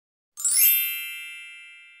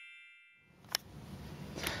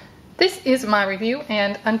This is my review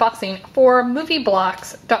and unboxing for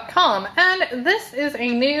movieblox.com, and this is a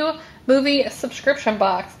new movie subscription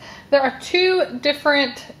box. There are two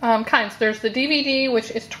different kinds. There's the DVD, which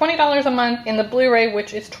is $20 a month, and the Blu-ray,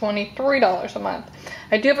 which is $23 a month.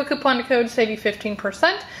 I do have a coupon code to save you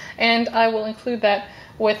 15%, and I will include that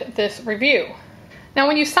with this review. Now,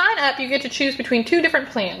 when you sign up, you get to choose between two different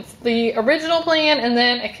plans, the original plan and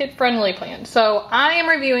then a kid-friendly plan. So I am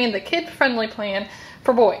reviewing the kid-friendly plan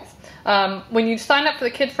for boys. When you sign up for the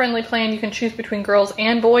kid-friendly plan, you can choose between girls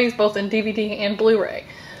and boys, both in DVD and Blu-ray.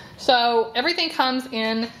 So everything comes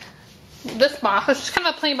in this box. It's just kind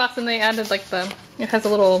of a plain box, and they added like it has a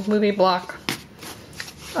little movie block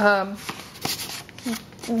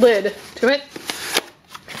lid to it.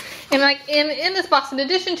 And like in this box, in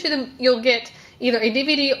addition to you'll get either a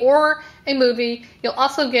DVD or a movie. You'll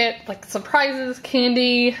also get like some prizes,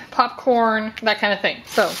 candy, popcorn, that kind of thing.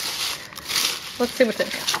 So let's see what's in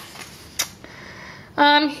here.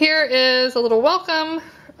 Here is a little welcome.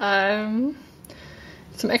 Some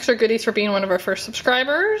extra goodies for being one of our first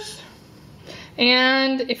subscribers.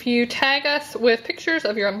 And if you tag us with pictures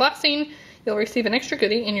of your unboxing, you'll receive an extra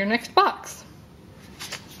goodie in your next box.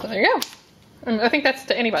 So there you go. And I think that's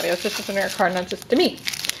to anybody. That's just a generic card, not just to me.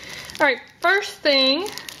 Alright, first thing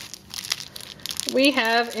we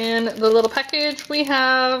have in the little package, we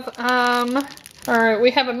have, alright, we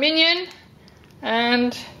have a Minion,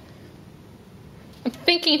 and I'm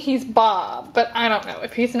thinking he's Bob, but I don't know.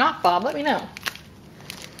 If he's not Bob, let me know.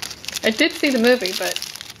 I did see the movie, but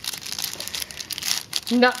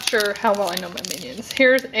I'm not sure how well I know my Minions.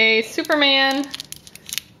 Here's a Superman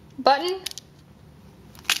button.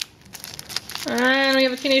 And we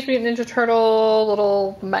have a Teenage Mutant Ninja Turtle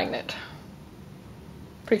little magnet.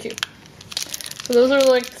 Pretty cute. So those are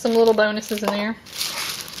like some little bonuses in there.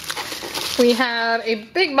 We have a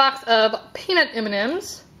big box of peanut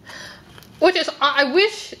M&Ms, which is, I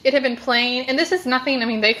wish it had been plain. And this is nothing, I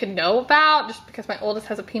mean, they could know about just because my oldest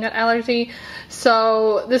has a peanut allergy.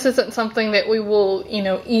 So this isn't something that we will, you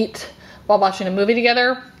know, eat while watching a movie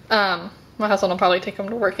together. My husband will probably take them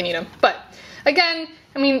to work and eat them. But again,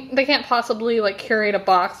 I mean, they can't possibly like curate a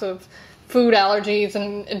box of food allergies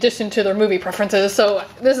in addition to their movie preferences, so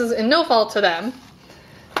this is in no fault to them.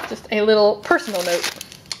 Just a little personal note.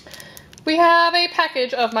 We have a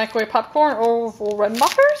package of microwave popcorn, Oval Red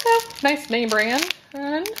Muffers, nice name brand,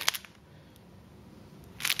 and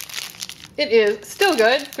it is still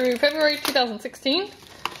good through February 2016.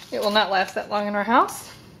 It will not last that long in our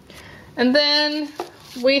house. And then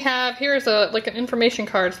we have, here's like an information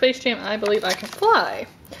card, Space Jam, I Believe I Can Fly.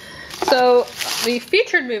 So the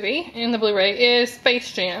featured movie in the Blu-ray is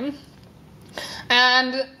Space Jam.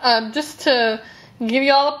 And just to give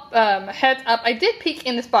you all a heads up, I did peek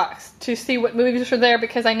in this box to see what movies are there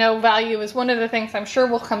because I know value is one of the things I'm sure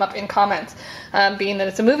will come up in comments, being that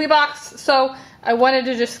it's a movie box. So I wanted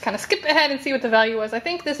to just kind of skip ahead and see what the value was. I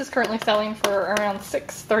think this is currently selling for around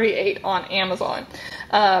 $6.38 on Amazon.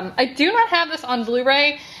 I do not have this on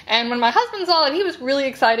Blu-ray, and when my husband saw it, he was really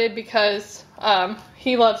excited because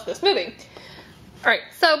he loves this movie. Alright,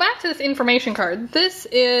 so back to this information card. There's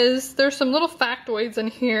some little factoids in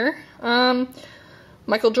here.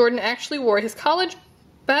 Michael Jordan actually wore his college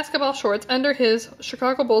basketball shorts under his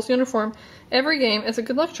Chicago Bulls uniform every game as a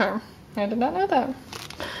good luck charm. I did not know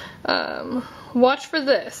that. Watch for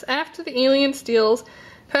this. After the alien steals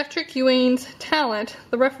Patrick Ewing's talent,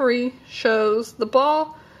 the referee shows the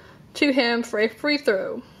ball to him for a free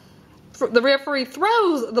throw. The referee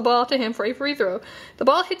throws the ball to him for a free throw. The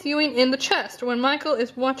ball hits Ewing in the chest. When Michael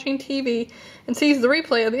is watching TV and sees the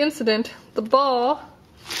replay of the incident, it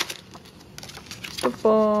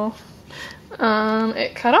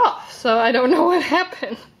cut off. So I don't know what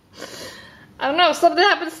happened. I don't know, something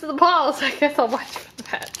happens to the ball, so I guess I'll watch for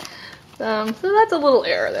that. So that's a little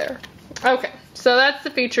error there. Okay, so that's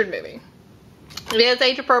the featured movie. It is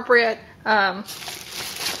age appropriate.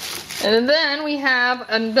 And then we have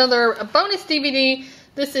a bonus DVD.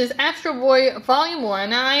 This is Astro Boy Volume 1.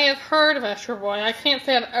 Now, I have heard of Astro Boy. I can't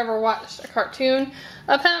say I've ever watched a cartoon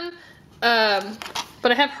of him,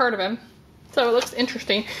 but I have heard of him. So it looks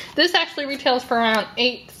interesting. This actually retails for around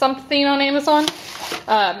 $8 something on Amazon.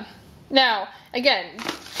 Now, again,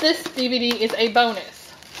 this DVD is a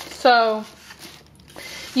bonus. So,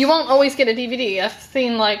 you won't always get a DVD. I've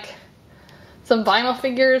seen like some vinyl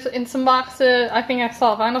figures in some boxes. I think I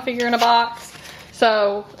saw a vinyl figure in a box.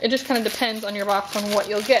 So, it just kind of depends on your box on what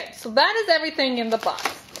you'll get. So, that is everything in the box.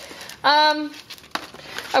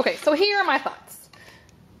 Okay, so here are my thoughts.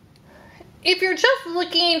 If you're just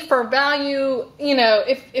looking for value, you know,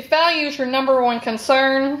 if value is your number one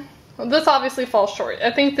concern, this obviously falls short.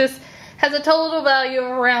 I think this has a total value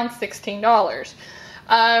of around $16.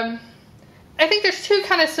 I think there's two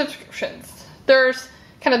kind of subscriptions. There's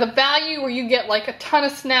kind of the value where you get like a ton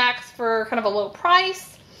of snacks for kind of a low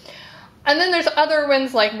price. And then there's other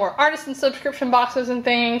ones like more artisan subscription boxes and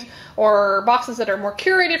things, or boxes that are more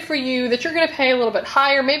curated for you that you're going to pay a little bit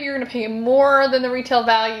higher. Maybe you're going to pay more than the retail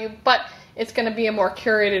value, but it's going to be a more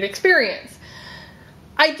curated experience.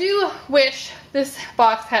 I do wish this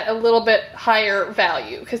box had a little bit higher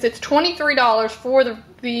value because it's $23 for the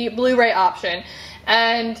Blu-ray option,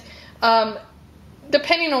 and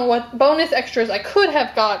depending on what bonus extras I could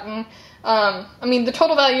have gotten, I mean, the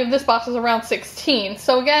total value of this box is around $16.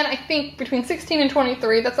 So again, I think between $16 and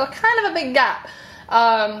 $23, that's a kind of a big gap.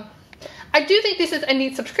 I do think this is a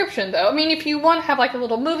neat subscription, though. I mean, if you want to have like a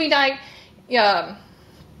little movie night, you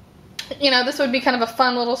know, this would be kind of a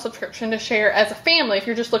fun little subscription to share as a family if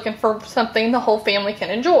you're just looking for something the whole family can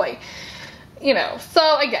enjoy. You know,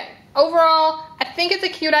 so again, overall, I think it's a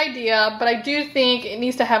cute idea, but I do think it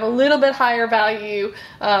needs to have a little bit higher value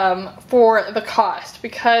for the cost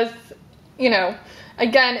because, you know,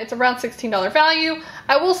 again, it's around $16 value.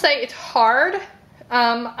 I will say it's hard.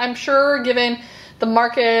 I'm sure given the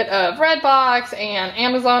market of Redbox and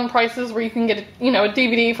Amazon prices where you can get a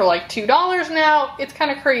DVD for like $2 now, it's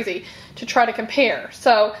kind of crazy to try to compare.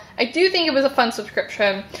 So I do think it was a fun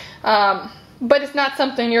subscription, but it's not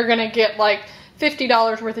something you're gonna get like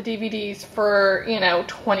 $50 worth of DVDs for, you know,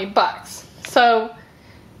 20 bucks. So,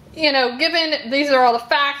 you know, given these are all the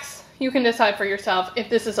facts, you can decide for yourself if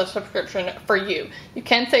this is a subscription for you. You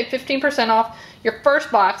can save 15% off your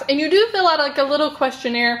first box, and you do fill out like a little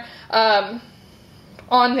questionnaire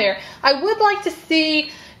on there. I would like to see,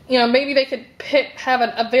 you know, maybe they could have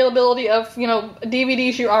an availability of, you know,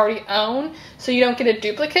 DVDs you already own so you don't get a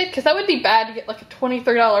duplicate, because that would be bad to get like a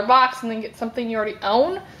 $23 box and then get something you already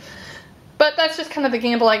own. But that's just kind of the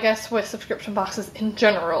gamble, I guess, with subscription boxes in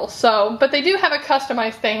general. So, but they do have a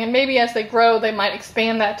customized thing, and maybe as they grow, they might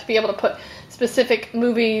expand that to be able to put specific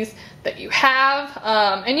movies that you have.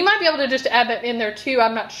 And you might be able to just add that in there too,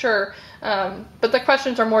 I'm not sure. But the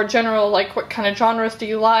questions are more general, like what kind of genres do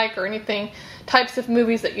you like, or anything, types of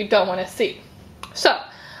movies that you don't want to see. So,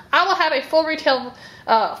 I will have a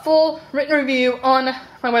full written review on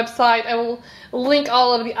my website. I will link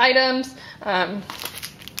all of the items.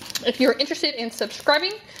 If you're interested in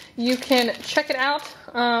subscribing, you can check it out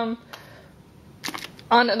on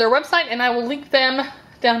their website, and I will link them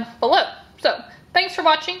down below. So, thanks for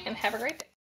watching, and have a great day.